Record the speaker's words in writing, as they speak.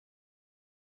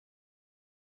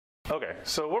Okay,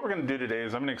 so what we're going to do today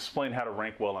is I'm going to explain how to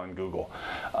rank well on Google.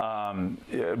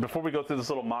 Before we go through this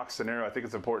little mock scenario, I think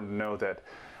it's important to know that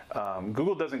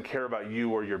Google doesn't care about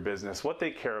you or your business. What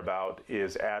they care about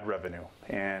is ad revenue.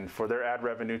 And for their ad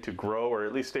revenue to grow or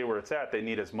at least stay where it's at, they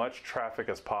need as much traffic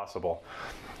as possible.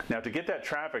 Now, to get that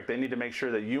traffic, they need to make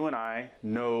sure that you and I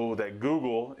know that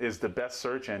Google is the best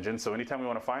search engine. So anytime we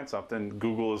want to find something,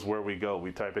 Google is where we go.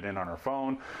 We type it in on our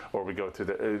phone, or we go to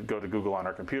Google on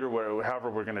our computer, however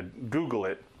we're going to Google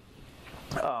it.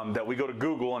 That we go to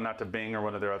Google and not to Bing or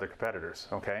one of their other competitors.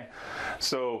 Okay,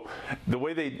 so the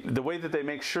way that they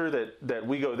make sure that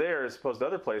we go there as opposed to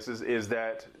other places is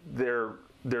that their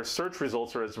search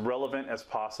results are as relevant as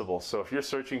possible. So if you're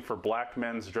searching for black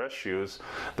men's dress shoes,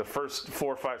 the first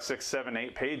 4, 5, 6, 7,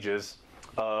 8 pages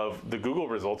of the Google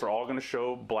results are all going to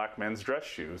show black men's dress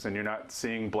shoes, and you're not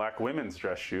seeing black women's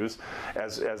dress shoes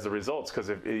as the results, because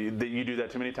if you do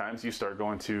that too many times, you start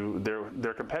going to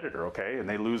their competitor, okay, and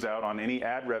they lose out on any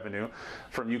ad revenue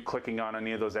from you clicking on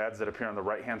any of those ads that appear on the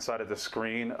right hand side of the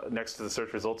screen next to the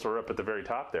search results or up at the very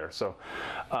top there. So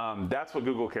that's what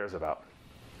Google cares about.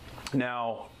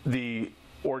 Now, the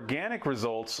organic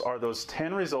results are those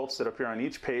 10 results that appear on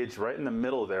each page right in the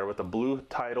middle there with the blue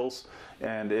titles,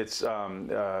 and it's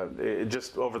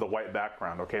just over the white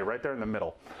background, okay, right there in the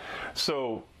middle.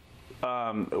 So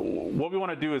what we want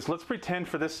to do is, let's pretend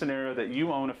for this scenario that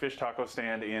you own a fish taco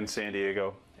stand in San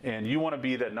Diego, and you want to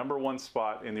be that #1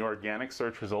 spot in the organic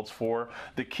search results for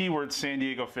the keyword San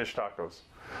Diego fish tacos.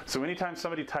 So anytime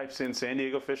somebody types in San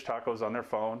Diego fish tacos on their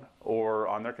phone or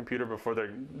on their computer before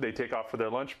they take off for their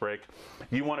lunch break,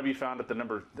 you want to be found at the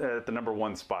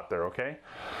 #1 spot there, okay?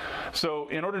 So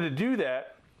in order to do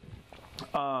that,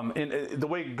 the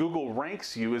way Google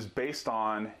ranks you is based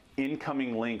on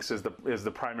incoming links is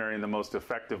the primary and the most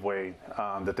effective way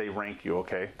that they rank you,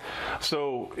 okay?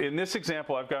 So in this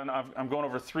example, I'm going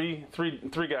over three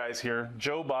guys here,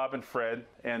 Joe, Bob, and Fred,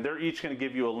 and they're each going to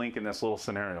give you a link in this little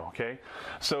scenario, okay?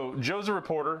 So Joe's a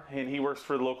reporter, and he works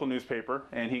for the local newspaper,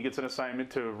 and he gets an assignment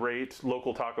to rate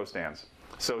local taco stands.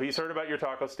 So he's heard about your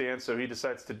taco stand, so he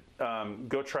decides to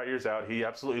go try yours out. He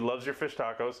absolutely loves your fish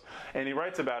tacos, and he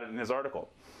writes about it in his article.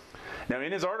 Now,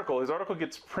 in his article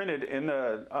gets printed in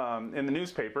the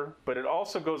newspaper, but it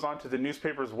also goes onto the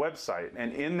newspaper's website.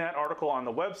 And in that article on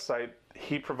the website,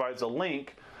 he provides a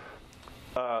link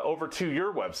over to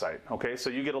your website. Okay, so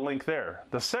you get a link there.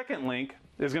 The second link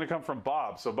is going to come from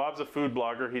Bob. So Bob's a food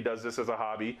blogger. He does this as a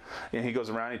hobby, and he goes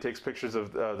around, he takes pictures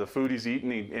of the food he's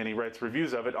eaten, and he writes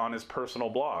reviews of it on his personal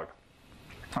blog.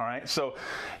 All right, so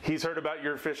he's heard about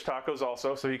your fish tacos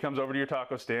also, so he comes over to your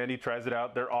taco stand, he tries it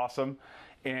out, they're awesome,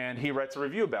 and he writes a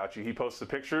review about you. He posts a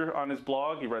picture on his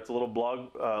blog, he writes a little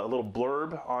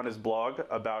blurb on his blog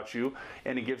about you,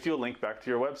 and he gives you a link back to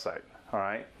your website. All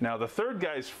right, now the third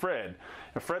guy is Fred.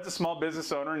 And Fred's a small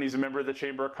business owner, and he's a member of the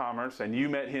Chamber of Commerce, and you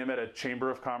met him at a Chamber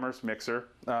of Commerce mixer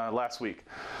last week.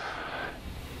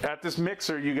 At this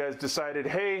mixer, you guys decided,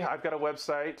 hey, I've got a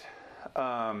website.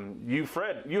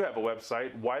 Fred, you have a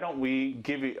website. Why don't we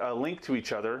give you a link to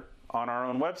each other on our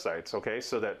own websites, okay?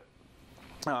 So that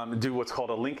do what's called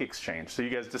a link exchange. So you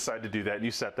guys decide to do that, and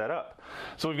you set that up.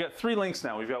 So we've got 3 links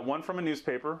now. We've got one from a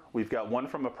newspaper, we've got one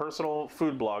from a personal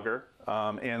food blogger,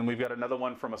 and we've got another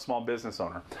one from a small business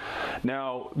owner.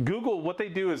 Now, Google, what they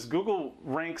do is Google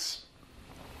ranks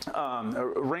each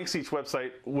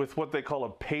website with what they call a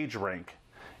page rank.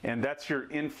 And that's your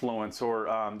influence or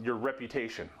your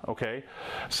reputation, okay?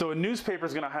 So a newspaper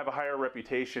is going to have a higher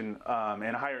reputation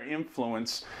and a higher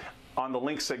influence on the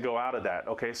links that go out of that,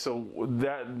 okay? So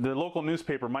that the local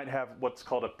newspaper might have what's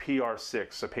called a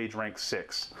PR6, a page rank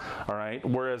 6, all right?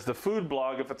 Whereas the food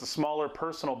blog, if it's a smaller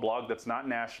personal blog that's not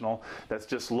national, that's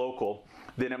just local,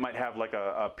 then it might have like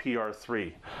a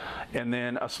PR3. And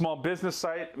then a small business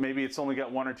site, maybe it's only got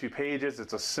 1 or 2 pages,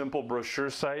 it's a simple brochure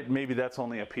site, maybe that's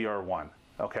only a PR1.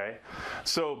 Okay,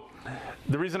 so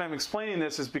the reason I'm explaining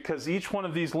this is because each one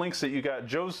of these links that you got,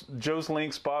 Joe's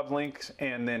links, Bob's links,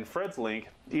 and then Fred's link,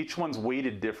 each one's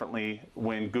weighted differently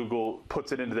when Google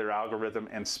puts it into their algorithm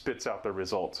and spits out the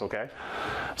results, okay?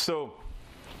 So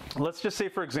let's just say,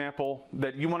 for example,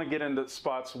 that you want to get into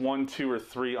spots 1, 2, or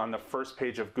 3 on the first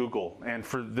page of Google. And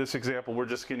for this example, we're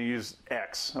just going to use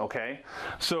X, okay?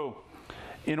 So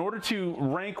in order to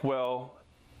rank well,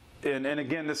 and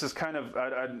again, this is kind of,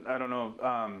 I don't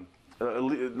know,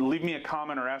 leave me a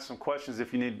comment or ask some questions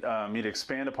if you need me to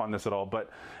expand upon this at all.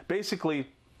 But basically,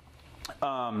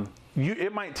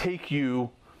 it might take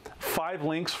you 5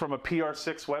 links from a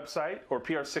PR6 website or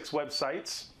PR6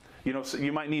 websites You know, so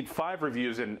you might need 5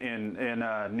 reviews in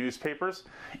newspapers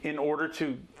in order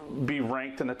to be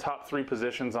ranked in the top 3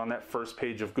 positions on that first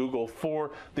page of Google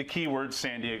for the keyword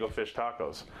San Diego fish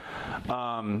tacos.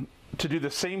 To do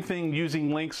the same thing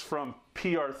using links from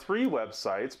PR3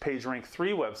 websites, PageRank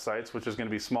 3 websites, which is going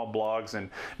to be small blogs and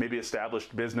maybe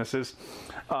established businesses,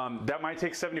 that might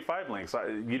take 75 links.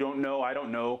 You don't know, I don't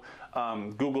know.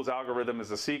 Google's algorithm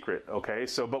is a secret, okay?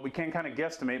 So, but we can kind of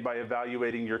guesstimate by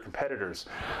evaluating your competitors.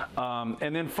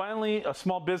 And then finally, a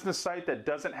small business site that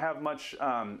doesn't have much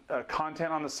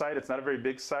content on the site, it's not a very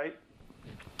big site,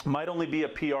 might only be a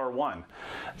PR1.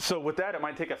 So with that, it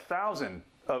might take 1,000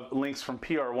 of links from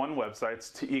PR1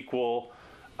 websites to equal,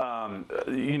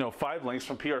 you know, 5 links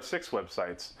from PR6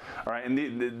 websites. All right,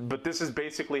 and but this is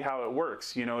basically how it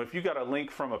works. You know, if you got a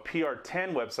link from a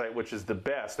PR10 website, which is the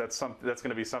best, that's going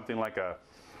to be something like a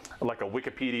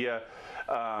Wikipedia,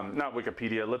 not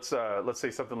Wikipedia. Let's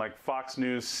say something like Fox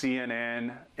News,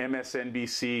 CNN,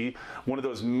 MSNBC, one of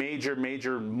those major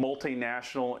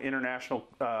multinational, international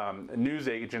news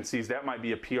agencies. That might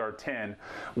be a PR10,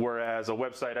 whereas a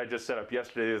website I just set up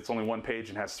yesterday that's only 1 page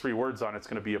and has 3 words on it's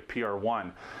going to be a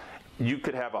PR1. You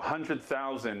could have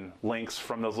 100,000 links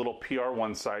from those little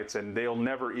PR1 sites, and they'll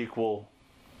never equal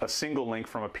a single link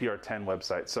from a PR10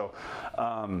 website. So.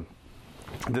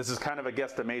 This is kind of a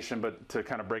guesstimation, but to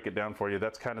kind of break it down for you,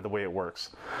 that's kind of the way it works.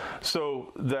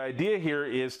 So the idea here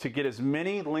is to get as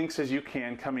many links as you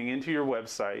can coming into your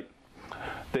website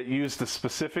that use the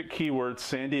specific keyword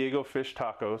San Diego fish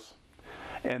tacos.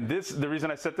 And the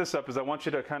reason I set this up is I want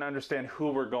you to kind of understand who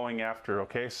we're going after,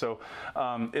 okay? So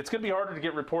it's going to be harder to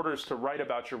get reporters to write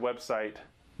about your website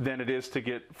than it is to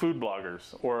get food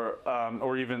bloggers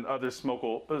or even other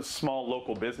small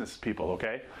local business people,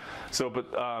 okay? So,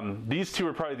 but these 2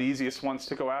 are probably the easiest ones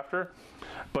to go after.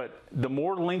 But the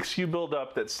more links you build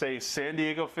up that say San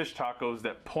Diego fish tacos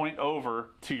that point over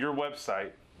to your website,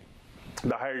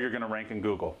 the higher you're going to rank in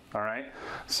Google, all right?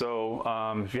 So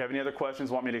if you have any other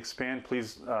questions, want me to expand,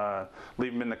 please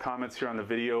leave them in the comments here on the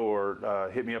video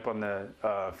or hit me up on the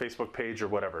Facebook page or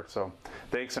whatever. So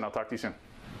thanks, and I'll talk to you soon.